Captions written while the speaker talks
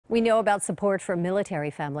We know about support for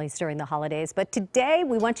military families during the holidays, but today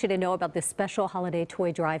we want you to know about this special holiday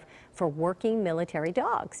toy drive for working military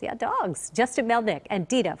dogs. Yeah, dogs. Justin Melnick and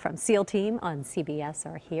Dita from SEAL Team on CBS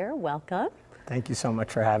are here. Welcome. Thank you so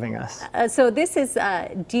much for having us. So this is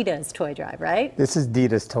Dita's toy drive, right? This is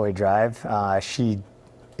Dita's toy drive. She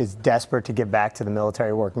is desperate to get back to the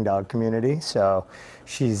military working dog community, so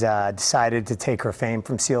she's decided to take her fame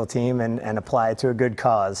from SEAL Team and apply it to a good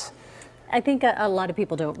cause. I think a lot of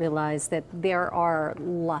people don't realize that there are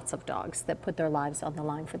lots of dogs that put their lives on the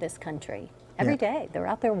line for this country. Every day, they're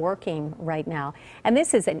out there working right now. And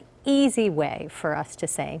this is an easy way for us to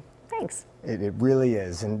say thanks. It really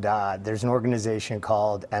is. And there's an organization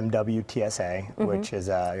called MWTSA, which is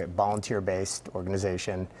a volunteer-based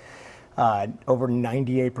organization. Over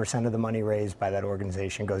 98% of the money raised by that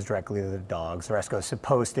organization goes directly to the dogs. The rest goes to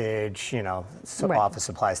postage, office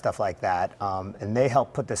supplies, stuff like that. And they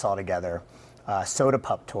helped put this all together. Soda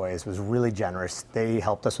Pup Toys was really generous. They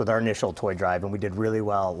helped us with our initial toy drive, and we did really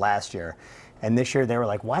well last year. And this year they were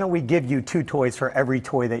like, why don't we give you 2 toys for every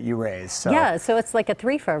toy that you raise? So yeah, so it's like a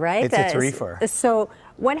three-fer, right? It's a three-fer. So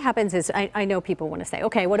what happens is, I know people want to say,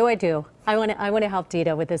 okay, what do I do? I want to help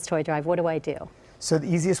Dita with this toy drive. What do I do? So the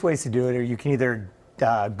easiest ways to do it are you can either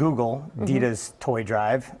Google Dita's toy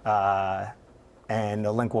drive and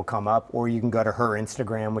a link will come up, or you can go to her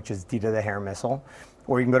Instagram, which is Dita the Hair Missile,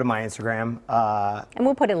 or you can go to my Instagram. And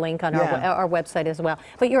we'll put a link on our website as well.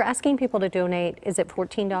 But you're asking people to donate, is it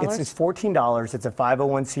 $14? It's $14. It's a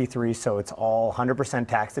 501c3, so it's all 100%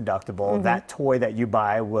 tax deductible. That toy that you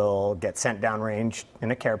buy will get sent downrange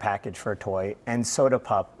in a care package for a toy. And Soda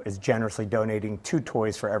Pup is generously donating 2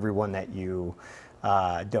 toys for everyone that you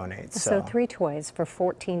donate. So 3 toys for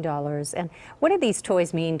 $14. And what do these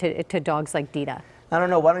toys mean to dogs like Dita? I don't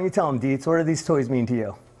know. Why don't you tell them, Deets? What do these toys mean to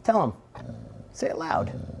you? Tell them. Say it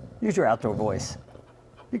loud. Use your outdoor voice.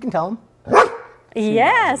 You can tell them.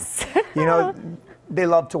 Yes. They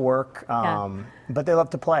love to work, but they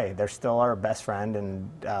love to play. They're still our best friend,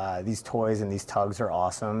 and these toys and these tugs are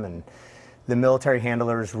awesome. And the military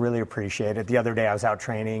handlers really appreciate it. The other day I was out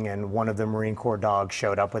training, and one of the Marine Corps dogs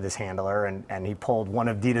showed up with his handler, and he pulled one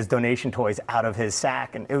of Dita's donation toys out of his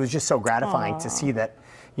sack. And it was just so gratifying to see that,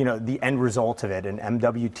 the end result of it. And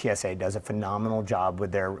MWTSA does a phenomenal job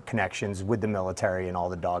with their connections with the military and all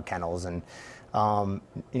the dog kennels. And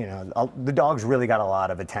the dogs really got a lot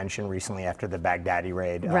of attention recently after the Baghdadi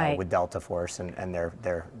raid with Delta Force and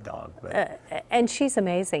their dog. And she's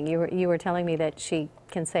amazing. You were telling me that she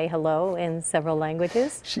can say hello in several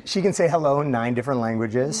languages. She can say hello in 9 different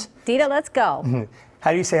languages. Dita, let's go.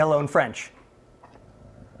 How do you say hello in French?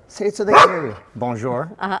 Say it so they hear you.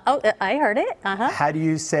 Bonjour. Oh, I heard it. How do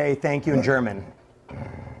you say thank you in German?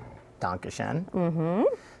 Dankeschön.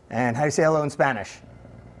 And how do you say hello in Spanish?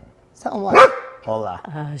 Tell them like, hola.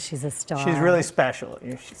 Oh, she's a star. She's really special.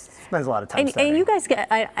 She spends a lot of time studying. And you guys,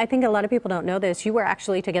 I think a lot of people don't know this. You were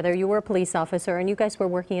actually together. You were a police officer, and you guys were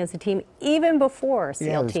working as a team even before SEAL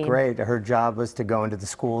Team. Yeah, it was great. Her job was to go into the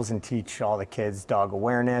schools and teach all the kids dog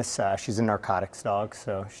awareness. She's a narcotics dog,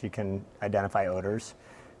 so she can identify odors.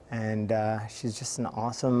 And she's just an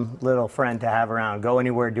awesome little friend to have around. Go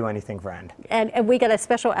anywhere, do anything friend. And we got a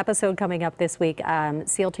special episode coming up this week.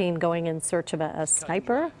 SEAL Team going in search of a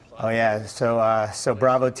sniper. Oh yeah, so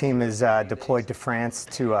Bravo Team is deployed to France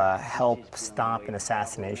to help stop an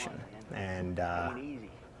assassination. And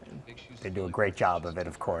they do a great job of it,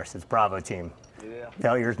 of course. It's Bravo Team.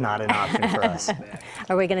 Failure's not an option for us.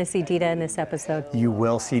 Are we going to see Dita in this episode? You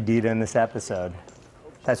will see Dita in this episode.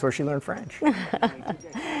 That's where she learned French.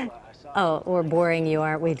 Oh, we're boring you,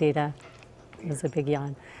 aren't we, Dita? It was a big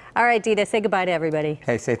yawn. All right, Dita, say goodbye to everybody.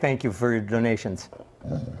 Hey, say thank you for your donations.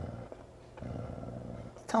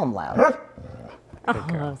 Tell them loud.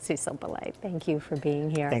 Oh, she's so polite. Thank you for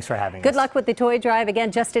being here. Thanks for having us. Good luck with the toy drive.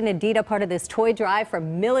 Again, Justin and Dita, part of this toy drive for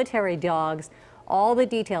military dogs. All the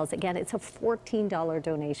details. Again, it's a $14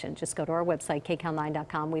 donation. Just go to our website,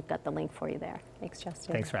 kcal9.com. We've got the link for you there. Thanks,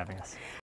 Justin. Thanks for having us.